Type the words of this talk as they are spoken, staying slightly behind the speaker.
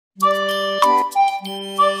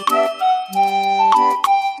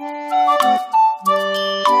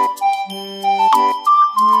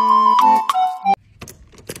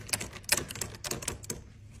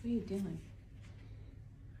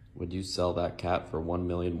sell that cat for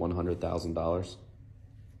 $1,100,000?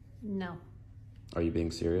 No. Are you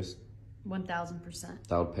being serious? 1,000%.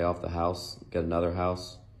 That would pay off the house, get another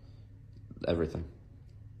house, everything.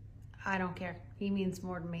 I don't care. He means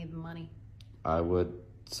more to me than money. I would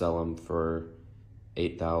sell him for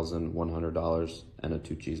 $8,100 and a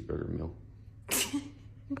 2 cheeseburger meal.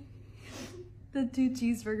 The 2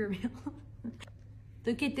 cheeseburger meal.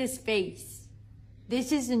 Look at this face.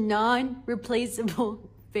 This is a non-replaceable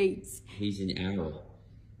face. He's an owl.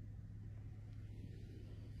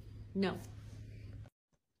 No.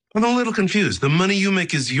 I'm a little confused. The money you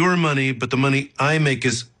make is your money, but the money I make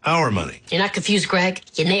is our money. You're not confused, Greg.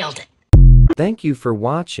 You nailed it. Thank you for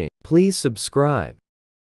watching. Please subscribe.